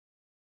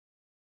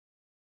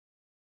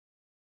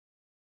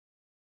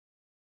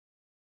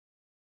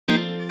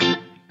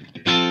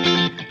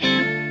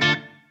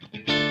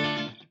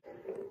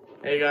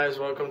Hey guys,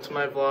 welcome to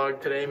my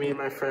vlog. Today me and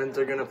my friends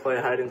are gonna play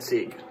hide and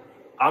seek.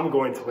 I'm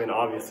going to win,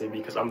 obviously,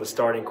 because I'm the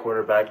starting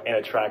quarterback and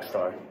a track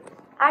star.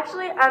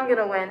 Actually, I'm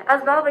gonna win.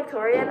 As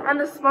valedictorian, I'm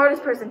the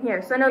smartest person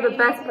here, so I know the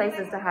best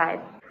places to hide.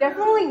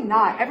 Definitely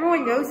not.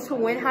 Everyone knows to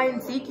win hide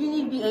and seek, you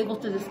need to be able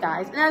to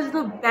disguise. And as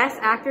the best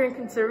actor in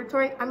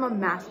conservatory, I'm a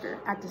master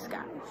at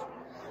disguise.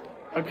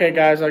 Okay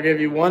guys, I'll give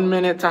you 1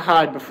 minute to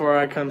hide before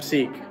I come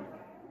seek.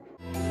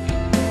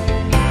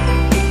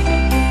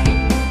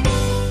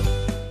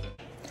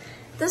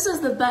 This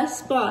is the best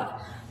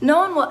spot. No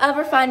one will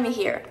ever find me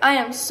here. I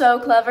am so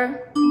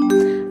clever.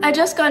 I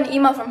just got an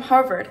email from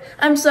Harvard.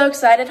 I'm so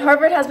excited.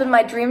 Harvard has been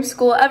my dream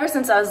school ever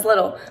since I was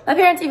little. My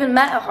parents even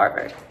met at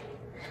Harvard.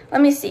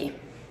 Let me see.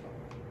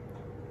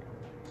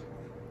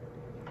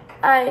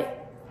 I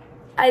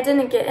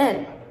didn't get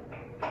in.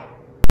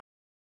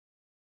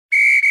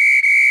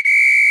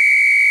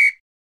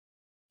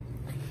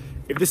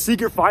 If the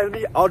seeker finds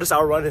me, I'll just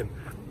outrun him.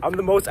 I'm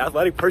the most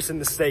athletic person in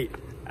the state.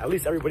 At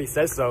least everybody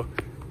says so.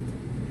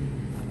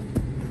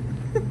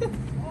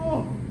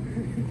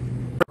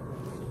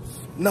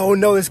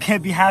 No, this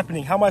can't be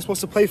happening. How am I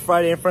supposed to play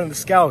Friday in front of the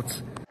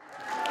scouts?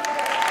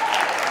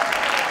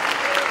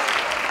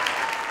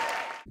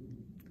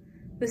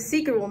 The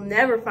seeker will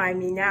never find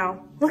me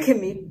now. Look at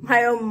me.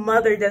 My own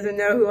mother doesn't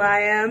know who I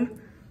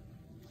am.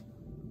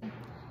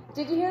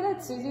 Did you hear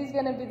that Susie's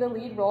gonna be the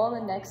lead role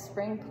in the next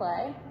spring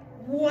play?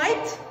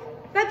 What?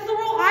 That's the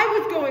role I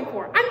was going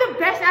for. I'm the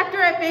best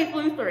actor at Faith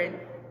Lutheran.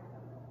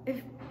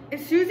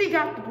 If Susie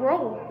got the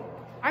role,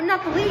 I'm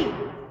not the lead.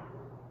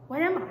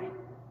 What am I?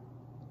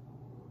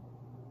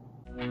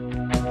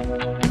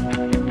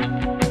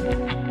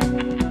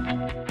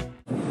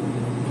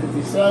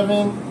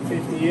 57,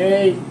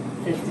 58,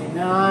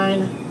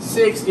 59,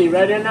 60.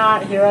 Ready or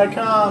not, here I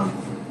come.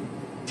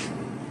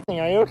 Are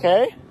you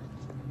okay?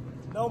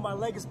 No, my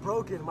leg is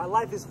broken. My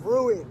life is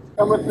ruined.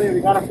 Come with me,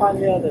 we gotta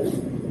find the others.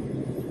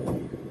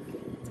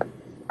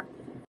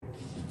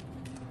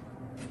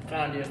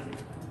 Found you.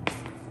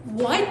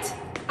 What?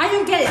 I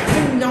don't get it.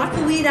 I'm not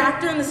the lead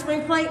actor in the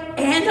spring play,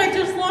 and I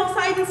just lost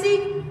hide and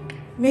seek?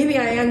 Maybe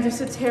I am just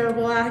a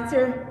terrible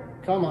actor.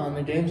 Come on,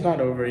 the game's not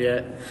over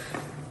yet.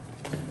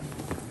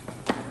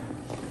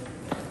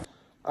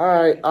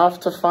 Alright, off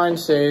to find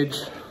Sage.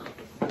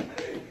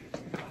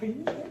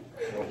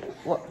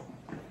 What?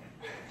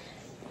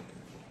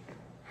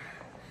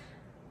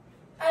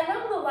 I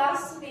know I'm the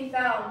last to be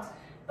found,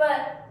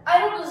 but I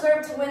don't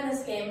deserve to win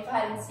this game of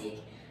hide and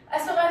seek. I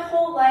spent my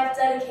whole life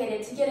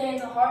dedicated to getting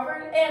into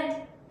Harvard, and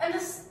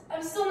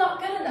I'm still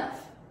not good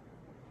enough.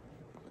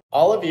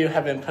 All of you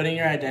have been putting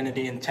your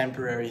identity in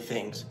temporary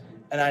things,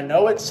 and I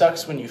know it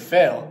sucks when you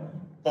fail,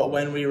 but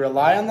when we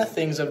rely on the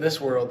things of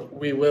this world,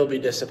 we will be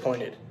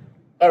disappointed.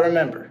 But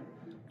remember,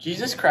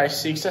 Jesus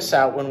Christ seeks us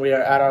out when we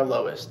are at our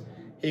lowest.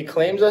 He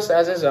claims us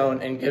as his own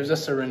and gives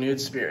us a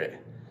renewed spirit.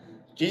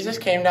 Jesus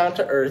came down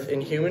to earth in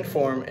human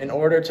form in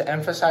order to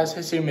emphasize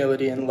his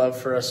humility and love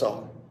for us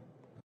all.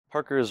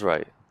 Parker is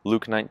right.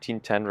 Luke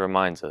 19:10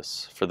 reminds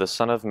us, "For the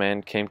Son of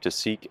Man came to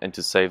seek and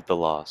to save the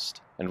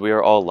lost." And we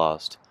are all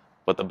lost,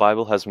 but the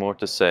Bible has more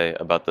to say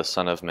about the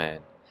Son of Man.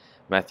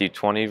 Matthew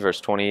 20 verse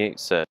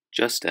 28 said,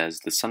 "Just as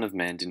the Son of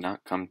Man did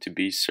not come to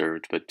be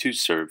served, but to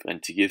serve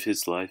and to give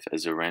his life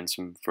as a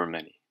ransom for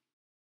many."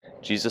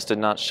 Jesus did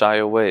not shy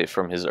away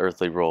from his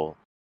earthly role.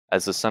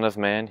 As the Son of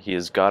Man, he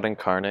is God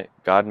incarnate,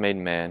 God made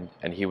man,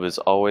 and he was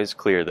always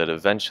clear that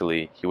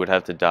eventually he would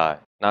have to die,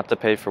 not to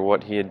pay for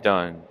what he had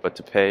done, but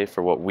to pay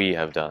for what we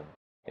have done.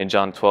 In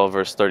John 12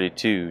 verse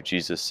 32,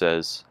 Jesus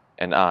says,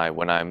 "And I,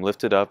 when I am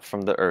lifted up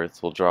from the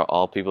earth, will draw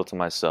all people to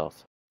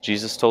myself."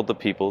 Jesus told the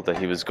people that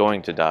he was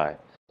going to die,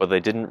 but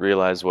they didn't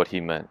realize what he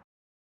meant.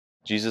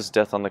 Jesus'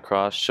 death on the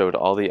cross showed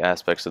all the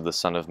aspects of the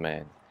Son of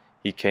Man.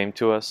 He came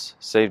to us,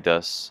 saved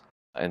us,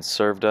 and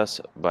served us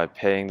by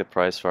paying the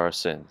price for our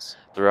sins.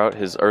 Throughout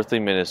his earthly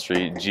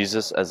ministry,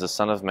 Jesus as the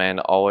Son of Man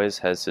always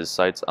has his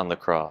sights on the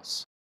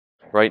cross.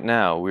 Right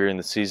now, we're in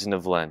the season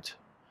of Lent,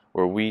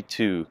 where we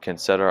too can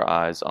set our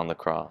eyes on the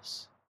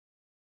cross.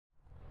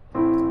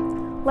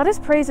 Let us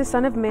praise the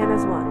Son of Man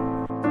as one.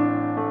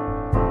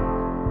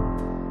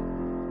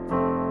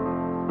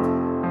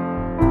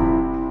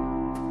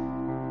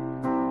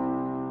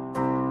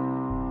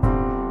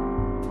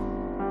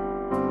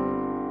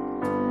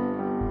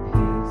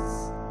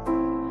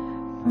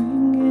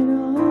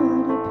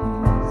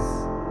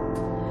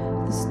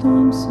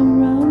 Storm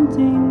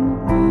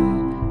surrounding me,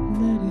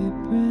 let it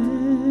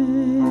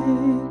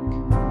break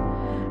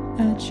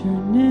at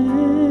your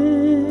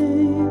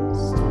name.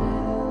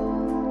 Still,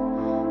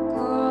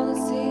 call the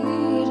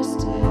sea to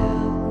stay.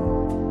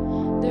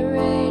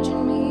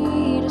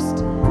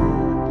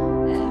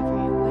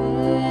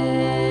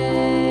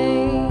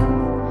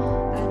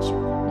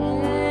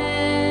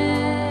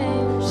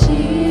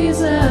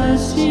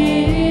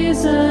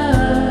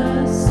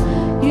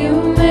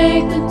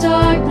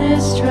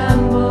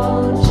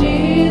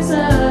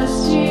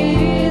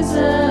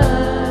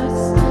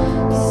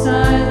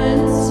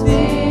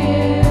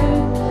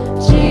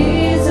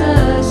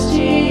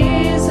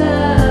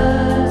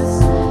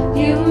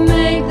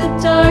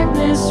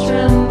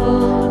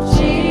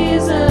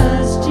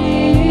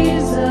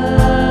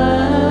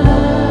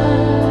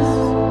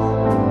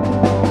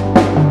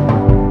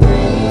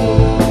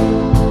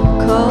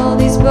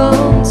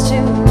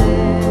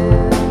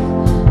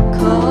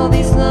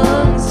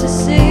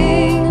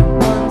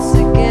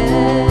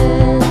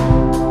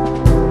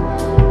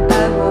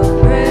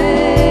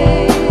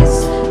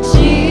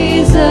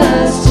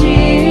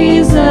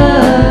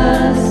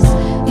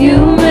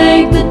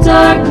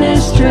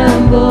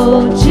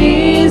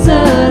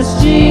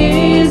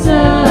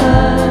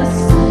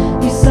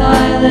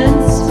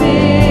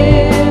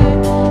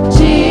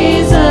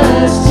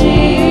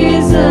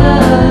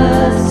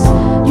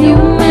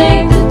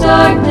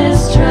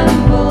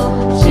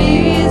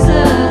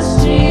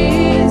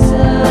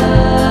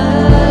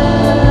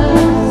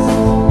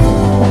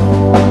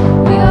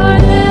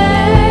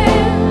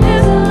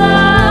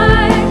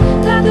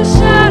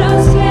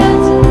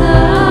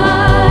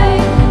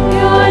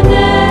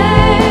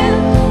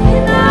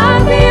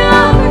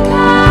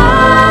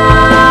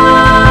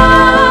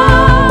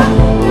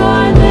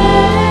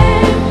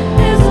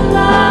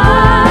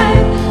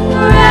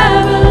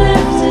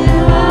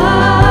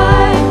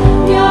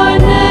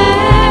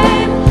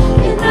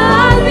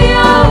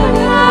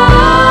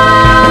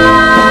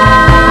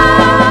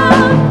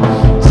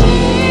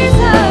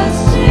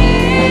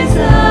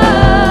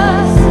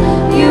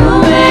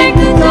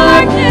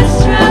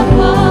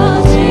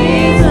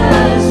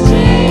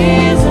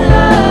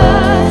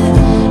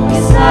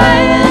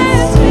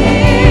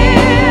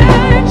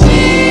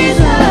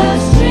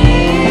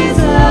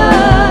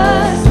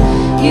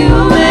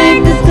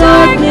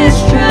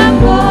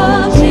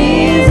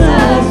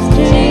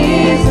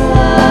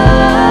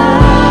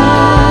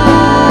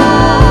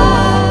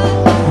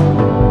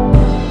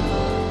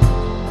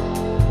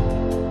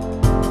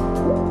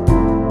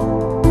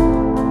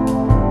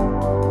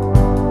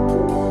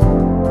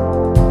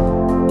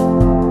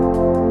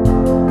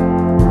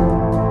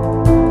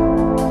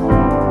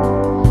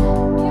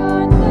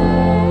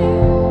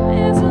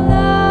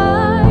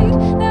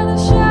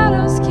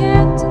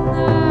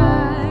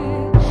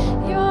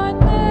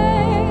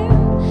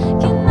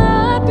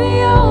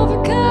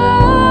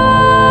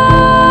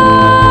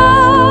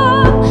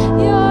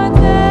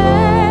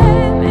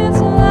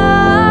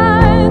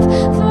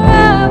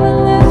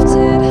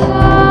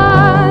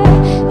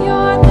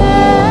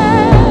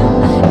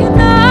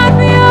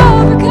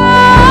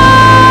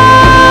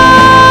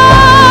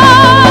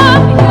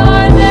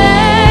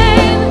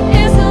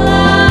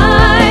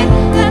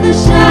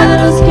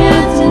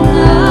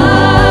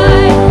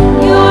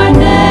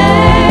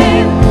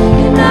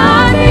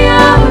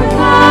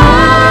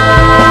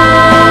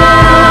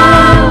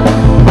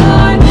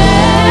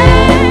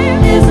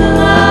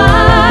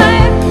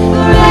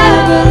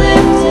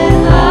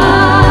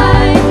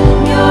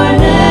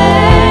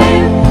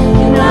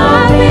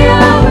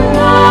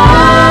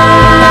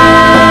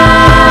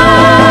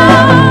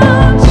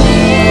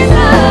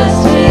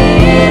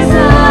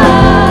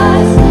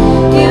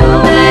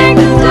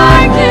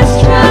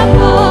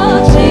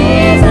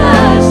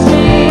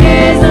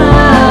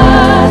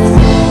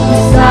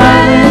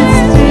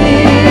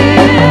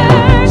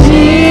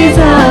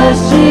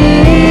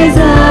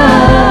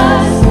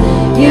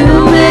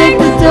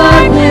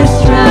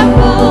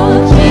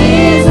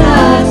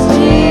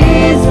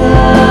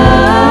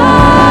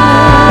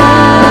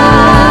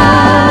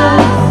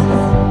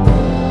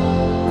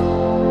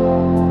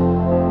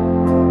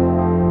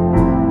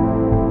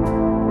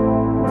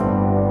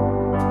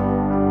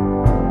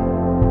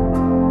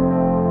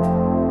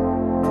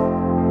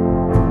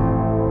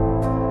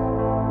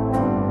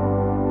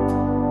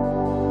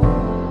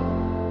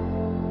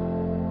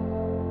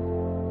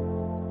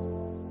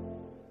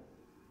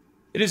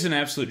 It is an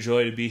absolute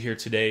joy to be here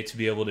today to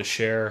be able to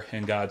share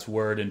in God's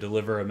Word and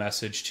deliver a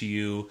message to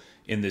you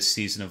in this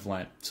season of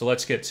Lent. So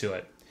let's get to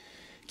it.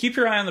 Keep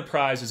your eye on the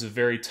prize is a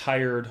very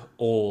tired,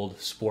 old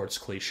sports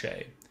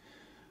cliche.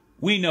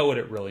 We know what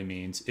it really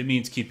means. It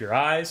means keep your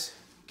eyes,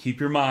 keep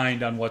your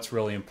mind on what's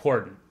really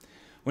important.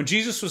 When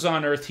Jesus was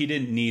on earth, he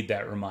didn't need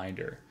that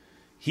reminder.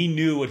 He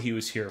knew what he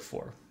was here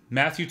for.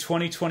 Matthew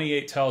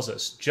 20:28 tells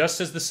us,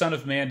 just as the Son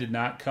of Man did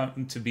not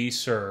come to be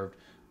served,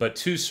 but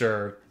to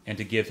serve and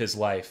to give his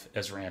life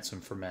as ransom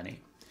for many.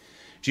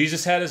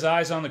 Jesus had his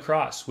eyes on the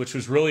cross, which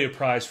was really a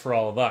prize for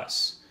all of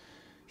us.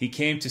 He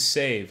came to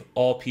save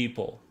all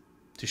people,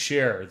 to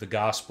share the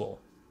gospel,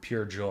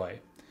 pure joy.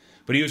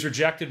 But he was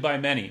rejected by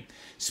many.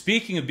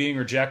 Speaking of being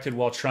rejected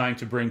while trying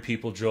to bring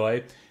people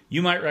joy,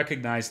 you might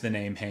recognize the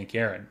name Hank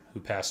Aaron, who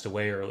passed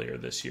away earlier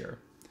this year.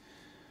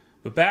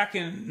 But back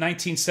in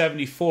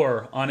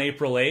 1974, on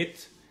April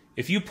 8th,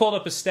 if you pulled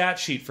up a stat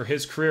sheet for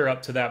his career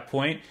up to that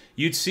point,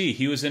 you'd see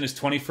he was in his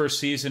 21st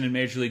season in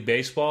Major League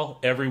Baseball,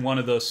 every one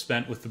of those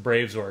spent with the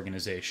Braves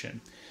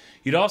organization.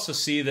 You'd also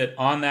see that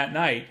on that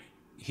night,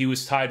 he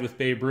was tied with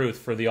Babe Ruth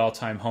for the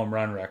all-time home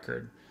run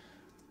record.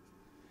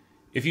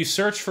 If you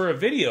search for a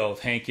video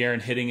of Hank Aaron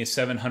hitting his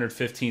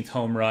 715th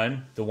home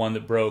run, the one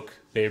that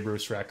broke Babe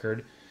Ruth's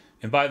record,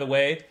 and by the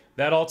way,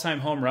 that all-time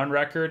home run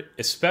record,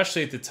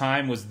 especially at the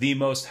time, was the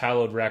most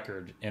hallowed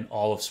record in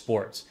all of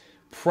sports.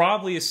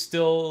 Probably is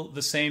still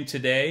the same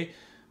today.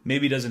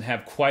 Maybe doesn't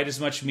have quite as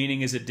much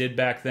meaning as it did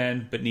back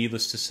then, but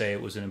needless to say,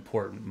 it was an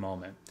important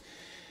moment.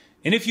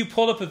 And if you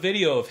pulled up a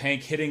video of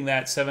Hank hitting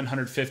that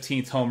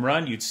 715th home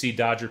run, you'd see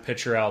Dodger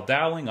pitcher Al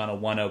Dowling on a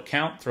 1-0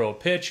 count throw a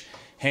pitch.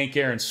 Hank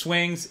Aaron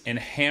swings and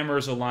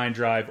hammers a line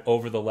drive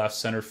over the left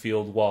center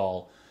field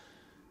wall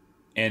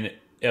and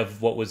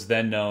of what was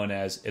then known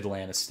as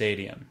Atlanta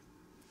Stadium.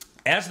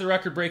 As the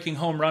record-breaking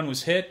home run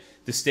was hit,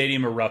 the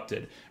stadium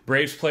erupted.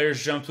 Braves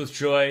players jumped with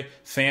joy,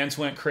 fans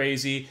went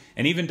crazy,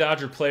 and even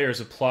Dodger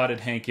players applauded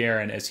Hank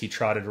Aaron as he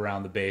trotted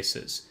around the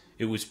bases.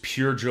 It was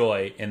pure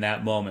joy in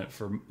that moment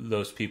for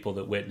those people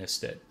that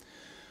witnessed it.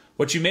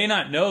 What you may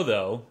not know,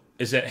 though,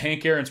 is that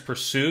Hank Aaron's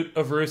pursuit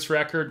of Ruth's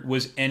record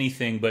was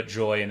anything but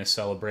joy and a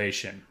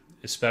celebration,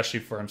 especially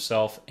for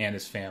himself and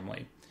his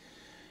family.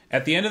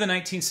 At the end of the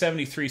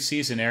 1973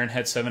 season, Aaron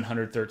had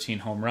 713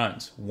 home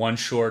runs, one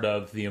short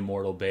of the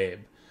immortal Babe.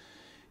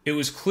 It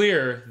was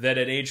clear that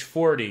at age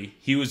 40,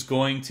 he was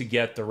going to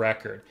get the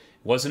record.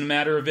 It wasn't a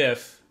matter of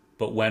if,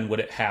 but when would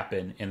it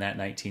happen in that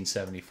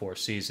 1974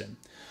 season.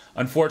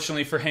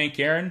 Unfortunately for Hank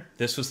Aaron,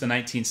 this was the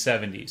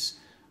 1970s,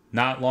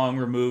 not long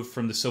removed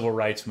from the Civil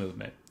Rights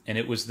Movement, and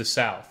it was the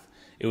South.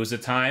 It was a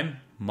time,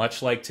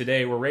 much like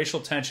today, where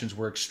racial tensions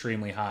were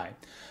extremely high.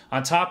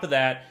 On top of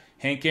that,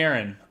 Hank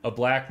Aaron, a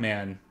black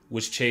man,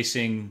 was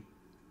chasing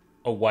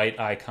a white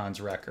icon's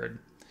record.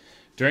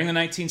 During the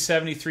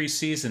 1973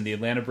 season, the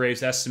Atlanta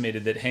Braves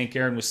estimated that Hank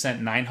Aaron was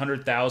sent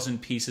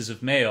 900,000 pieces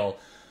of mail.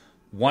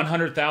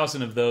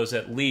 100,000 of those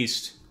at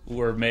least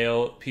were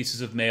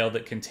pieces of mail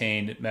that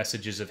contained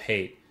messages of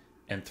hate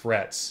and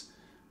threats.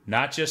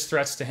 Not just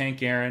threats to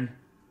Hank Aaron,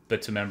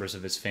 but to members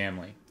of his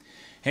family.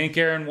 Hank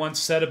Aaron once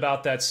said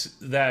about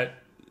that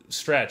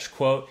stretch,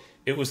 quote,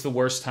 "It was the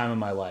worst time of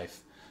my life.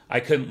 I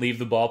couldn't leave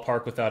the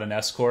ballpark without an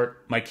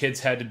escort. My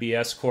kids had to be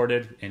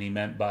escorted," and he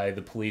meant by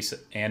the police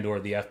and or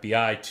the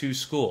FBI, "to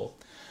school.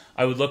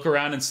 I would look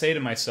around and say to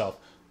myself,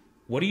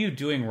 what are you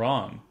doing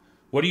wrong?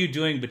 What are you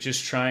doing but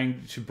just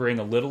trying to bring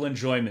a little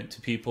enjoyment to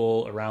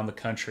people around the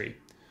country?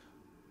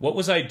 What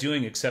was I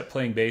doing except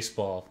playing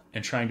baseball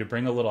and trying to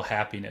bring a little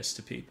happiness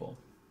to people?"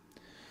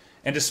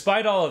 And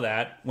despite all of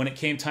that, when it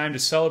came time to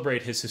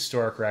celebrate his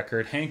historic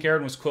record, Hank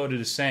Aaron was quoted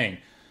as saying,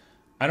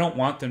 "I don't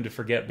want them to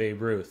forget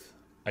Babe Ruth.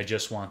 I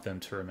just want them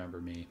to remember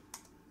me."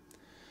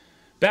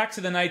 Back to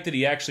the night that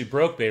he actually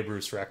broke Babe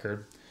Ruth's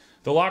record,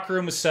 the locker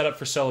room was set up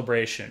for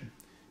celebration.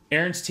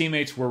 Aaron's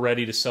teammates were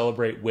ready to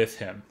celebrate with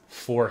him,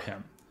 for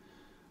him.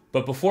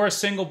 But before a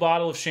single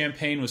bottle of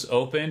champagne was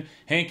opened,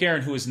 Hank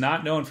Aaron, who was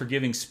not known for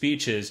giving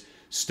speeches,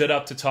 stood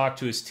up to talk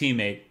to his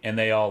teammate, and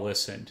they all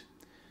listened.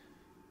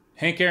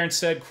 Hank Aaron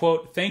said,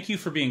 quote, "Thank you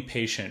for being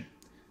patient.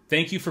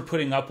 Thank you for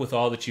putting up with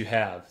all that you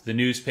have, the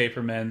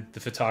newspapermen, the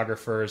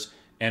photographers,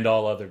 and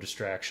all other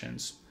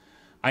distractions.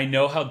 I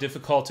know how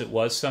difficult it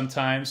was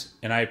sometimes,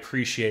 and I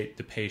appreciate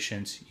the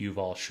patience you've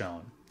all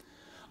shown."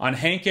 On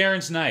Hank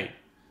Aaron's night,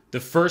 the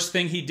first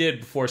thing he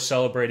did before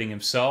celebrating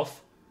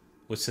himself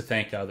was to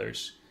thank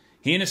others.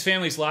 He and his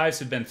family's lives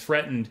had been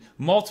threatened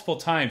multiple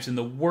times in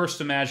the worst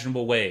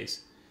imaginable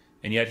ways,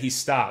 and yet he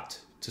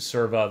stopped to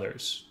serve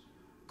others.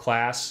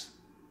 Class,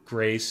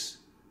 grace,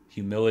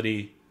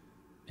 humility,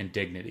 and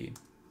dignity.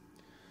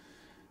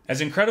 As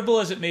incredible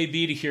as it may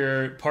be to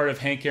hear part of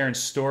Hank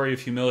Aaron's story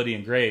of humility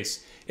and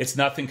grace, it's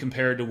nothing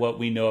compared to what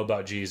we know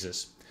about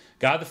Jesus.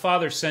 God the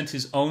Father sent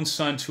his own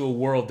Son to a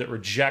world that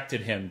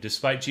rejected him,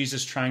 despite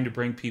Jesus trying to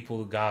bring people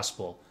the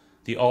gospel,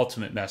 the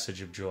ultimate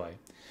message of joy.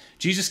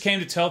 Jesus came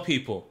to tell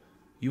people,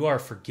 you are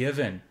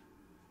forgiven,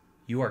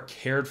 you are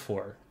cared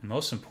for, and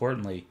most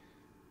importantly,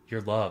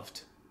 you're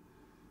loved.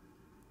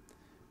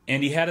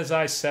 And he had his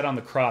eyes set on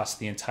the cross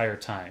the entire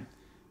time.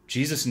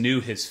 Jesus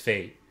knew his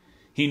fate.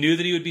 He knew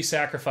that he would be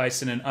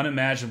sacrificed in an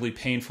unimaginably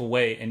painful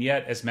way, and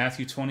yet, as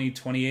Matthew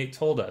 20:28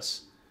 told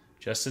us,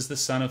 just as the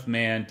Son of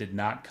Man did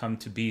not come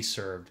to be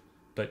served,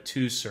 but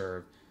to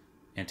serve,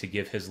 and to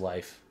give his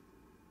life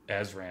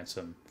as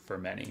ransom for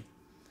many.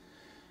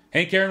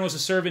 Hank Aaron was a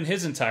servant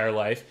his entire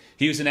life.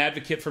 He was an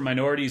advocate for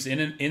minorities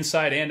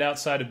inside and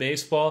outside of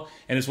baseball,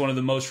 and is one of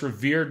the most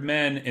revered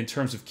men in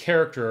terms of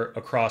character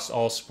across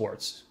all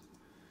sports.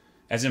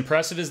 As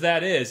impressive as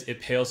that is, it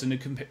pales in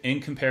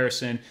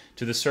comparison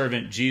to the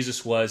servant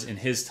Jesus was in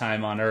his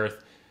time on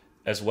earth,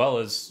 as well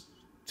as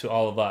to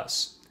all of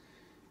us.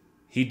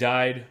 He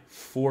died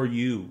for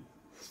you,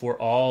 for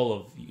all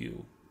of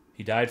you.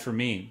 He died for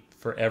me,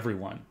 for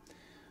everyone.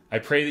 I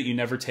pray that you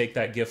never take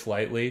that gift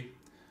lightly.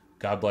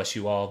 God bless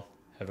you all.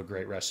 Have a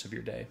great rest of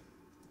your day.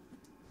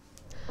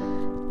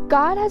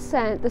 God has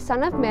sent the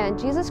Son of Man,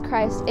 Jesus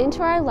Christ,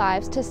 into our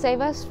lives to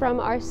save us from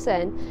our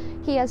sin.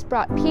 He has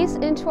brought peace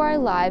into our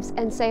lives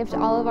and saved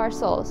all of our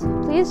souls.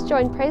 Please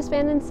join Praise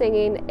Band in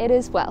singing, "It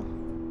Is Well."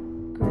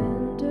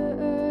 Grander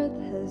earth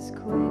has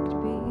quaked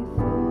before,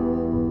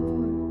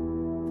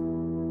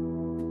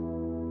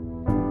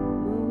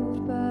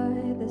 moved by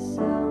the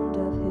sound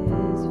of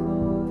his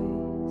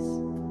voice.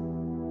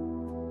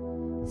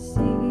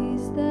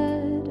 Seas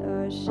that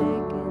are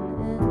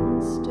shaken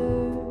and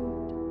stirred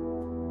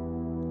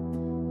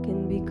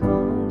can be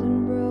calmed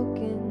and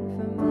broken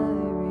for my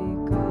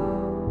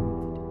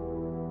regard.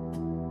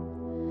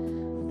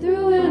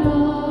 Through it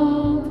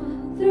all,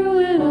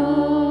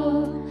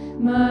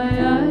 my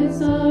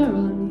eyes are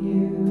on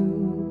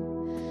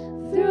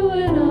you. Through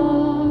it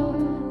all,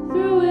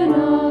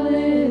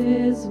 it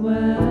is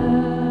well.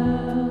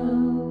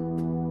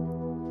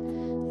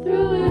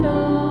 Through it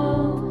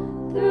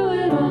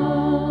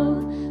all,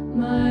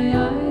 my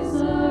eyes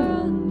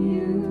are on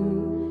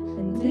you,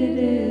 and it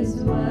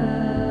is well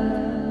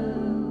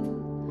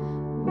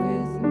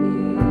with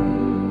me.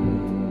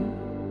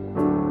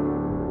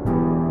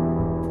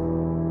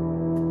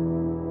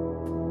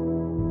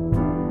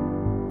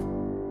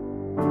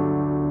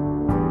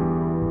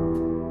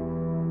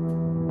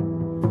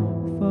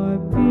 Far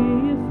be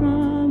it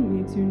from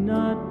me to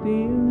not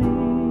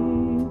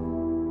believe,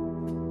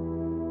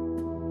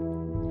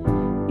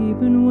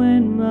 even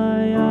when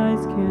my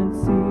eyes can't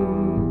see.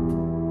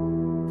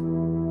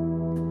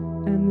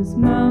 And this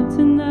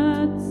mountain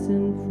that's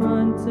in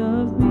front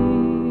of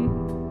me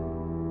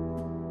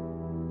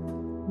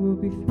will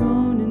be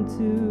thrown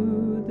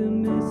into the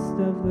midst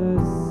of the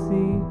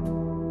sea.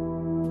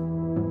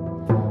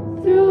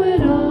 Through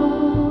it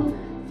all,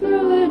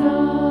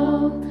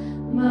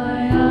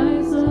 my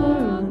eyes are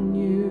on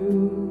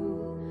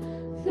you.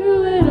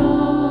 Through it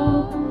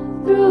all,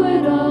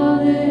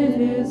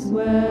 it is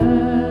well.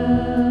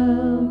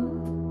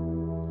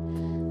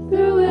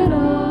 Through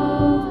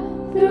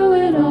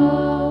it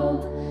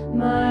all,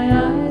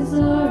 my eyes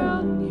are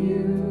on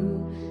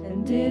you,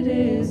 and it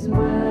is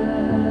well.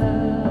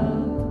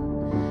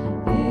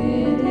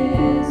 It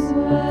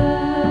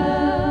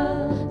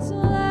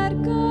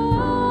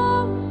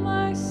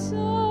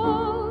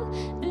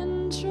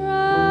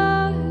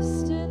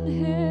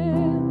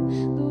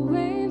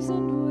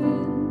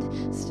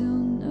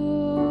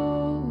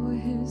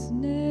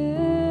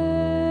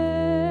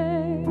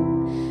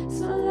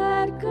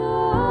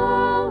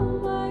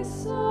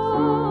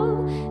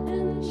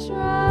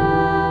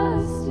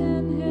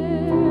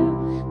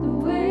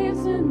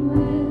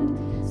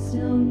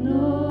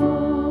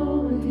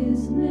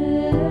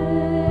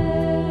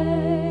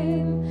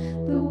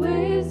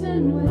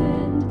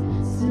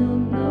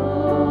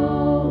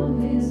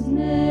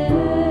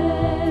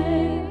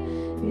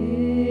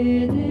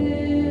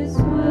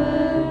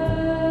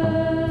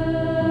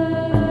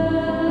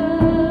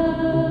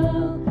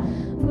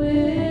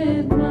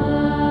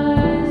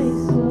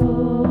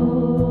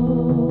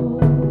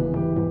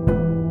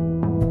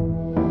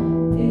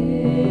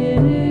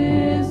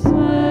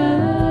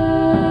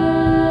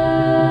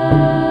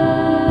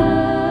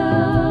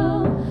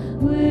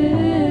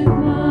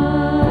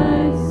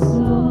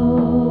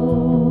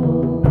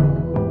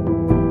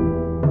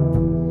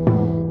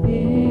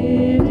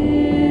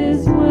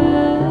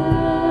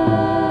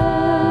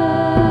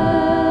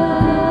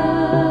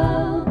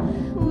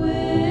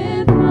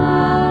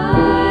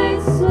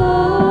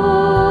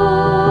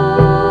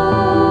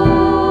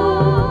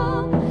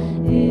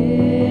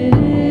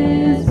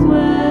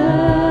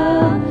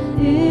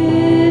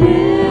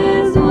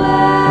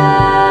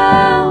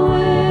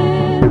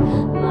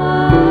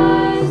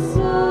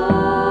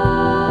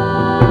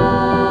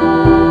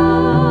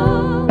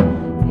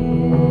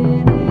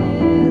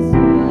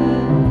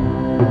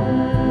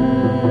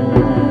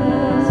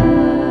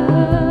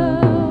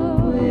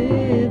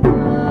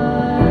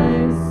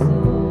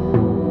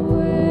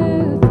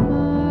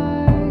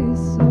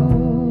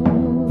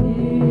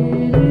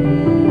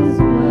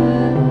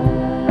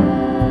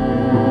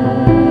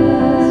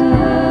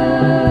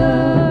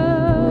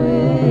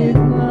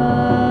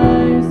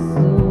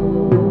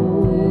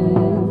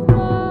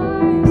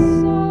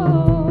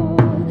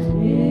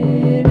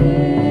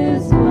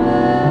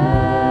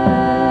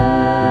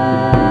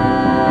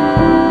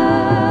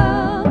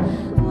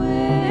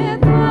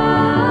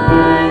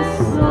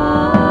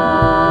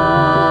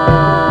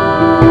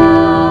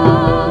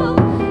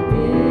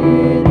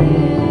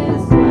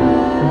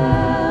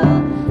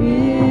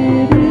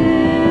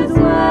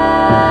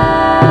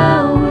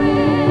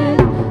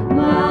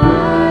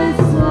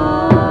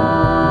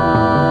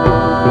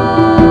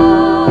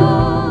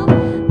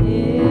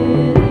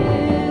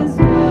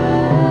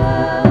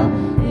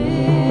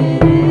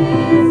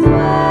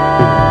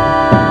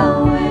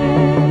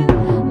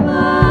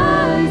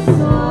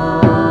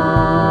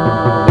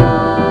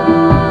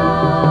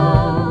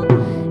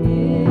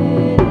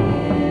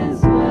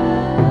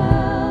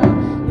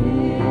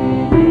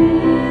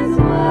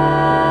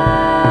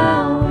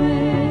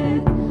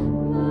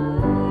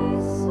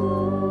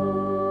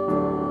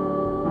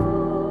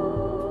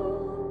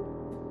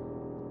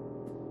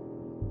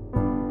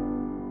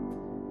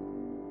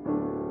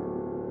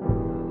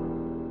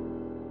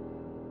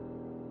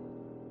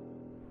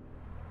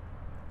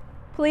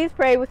Please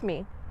pray with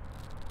me.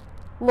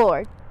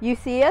 Lord, you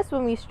see us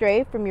when we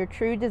stray from your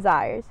true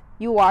desires.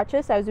 You watch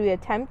us as we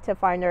attempt to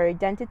find our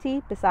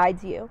identity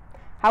besides you.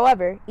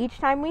 However, each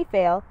time we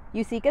fail,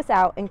 you seek us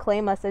out and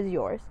claim us as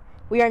yours.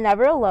 We are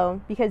never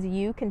alone because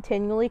you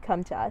continually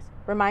come to us,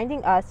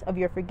 reminding us of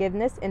your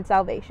forgiveness and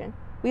salvation.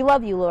 We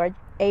love you, Lord.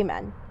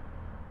 Amen.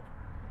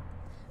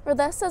 For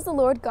thus says the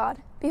Lord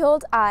God,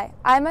 Behold, I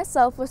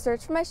myself will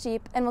search for my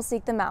sheep and will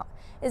seek them out.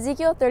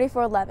 Ezekiel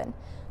 34:11.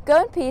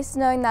 Go in peace,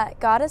 knowing that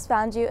God has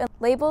found you and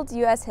labeled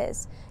you as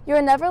his. You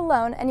are never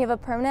alone, and you have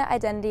a permanent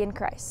identity in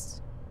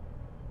Christ.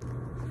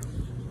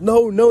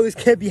 No, this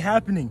can't be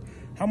happening.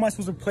 How am I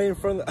supposed to play in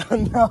front of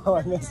the... Oh, no,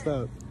 I messed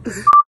up.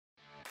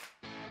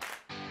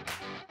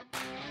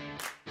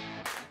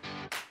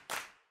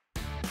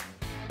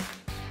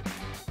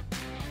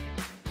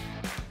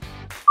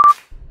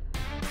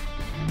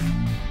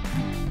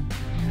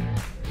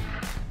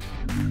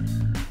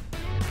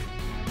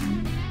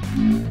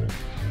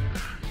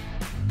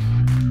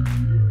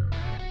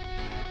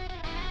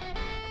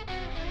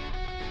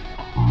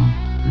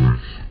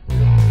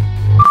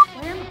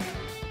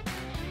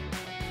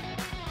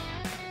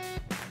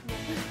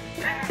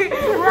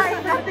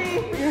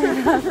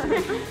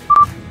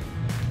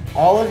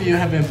 All of you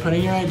have been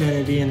putting your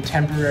identity in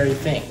temporary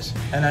things,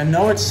 and I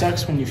know it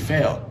sucks when you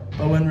fail,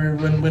 but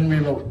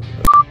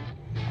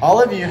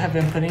all of you have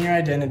been putting your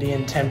identity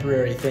in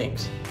temporary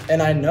things,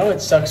 and I know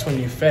it sucks when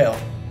you fail,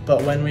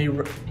 but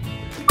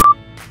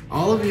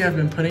all of you have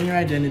been putting your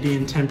identity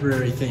in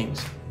temporary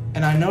things,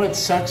 and I know it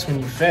sucks when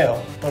you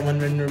fail, but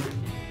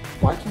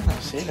why can't I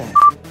say that?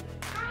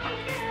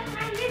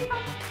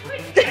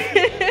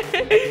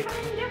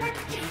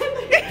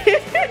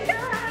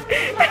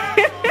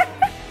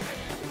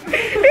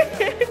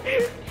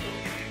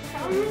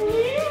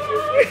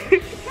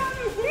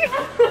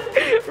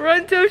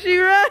 Run, Toshi,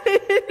 run!